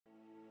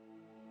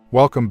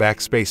Welcome back,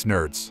 space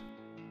nerds.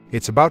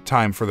 It's about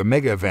time for the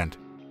mega event.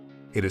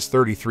 It is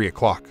 33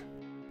 o'clock.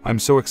 I'm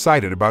so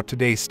excited about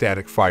today's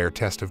static fire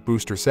test of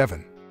Booster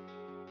 7.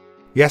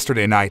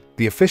 Yesterday night,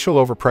 the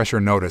official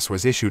overpressure notice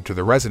was issued to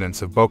the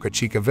residents of Boca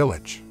Chica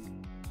Village.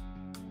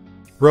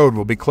 Road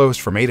will be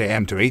closed from 8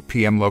 a.m. to 8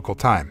 p.m. local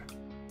time.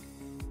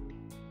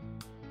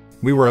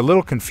 We were a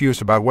little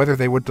confused about whether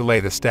they would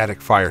delay the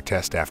static fire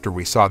test after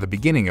we saw the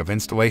beginning of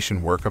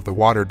installation work of the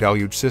water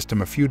deluge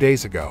system a few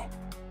days ago.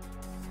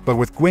 But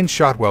with Gwynne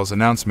Shotwell's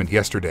announcement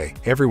yesterday,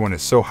 everyone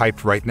is so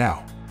hyped right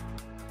now.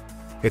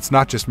 It's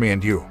not just me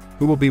and you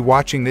who will be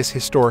watching this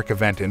historic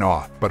event in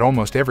awe, but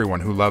almost everyone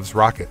who loves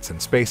rockets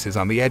and space is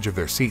on the edge of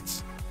their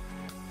seats.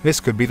 This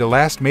could be the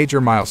last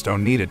major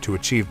milestone needed to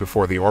achieve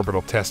before the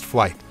orbital test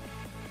flight.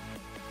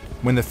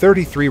 When the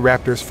 33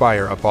 Raptors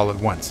fire up all at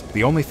once,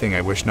 the only thing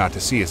I wish not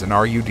to see is an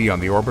RUD on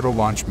the orbital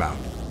launch mount.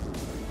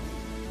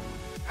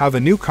 How the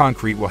new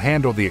concrete will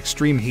handle the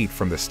extreme heat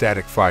from the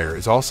static fire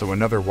is also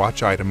another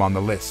watch item on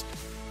the list.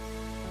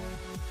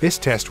 This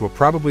test will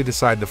probably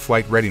decide the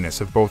flight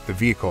readiness of both the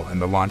vehicle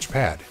and the launch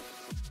pad.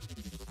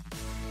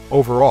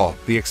 Overall,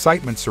 the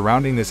excitement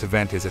surrounding this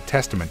event is a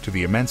testament to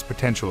the immense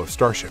potential of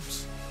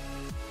starships.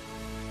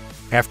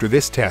 After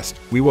this test,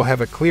 we will have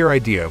a clear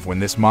idea of when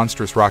this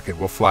monstrous rocket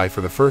will fly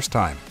for the first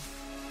time.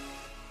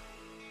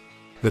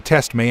 The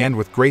test may end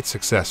with great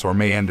success or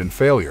may end in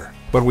failure,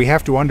 but we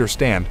have to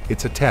understand,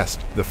 it's a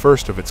test, the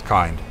first of its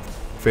kind.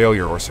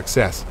 Failure or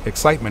success,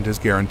 excitement is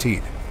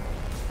guaranteed.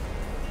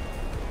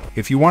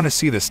 If you want to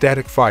see the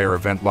static fire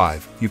event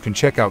live, you can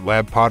check out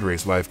Lab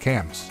Padres live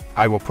cams.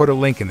 I will put a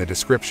link in the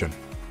description.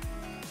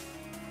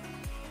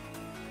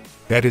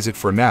 That is it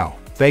for now.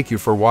 Thank you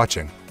for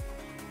watching.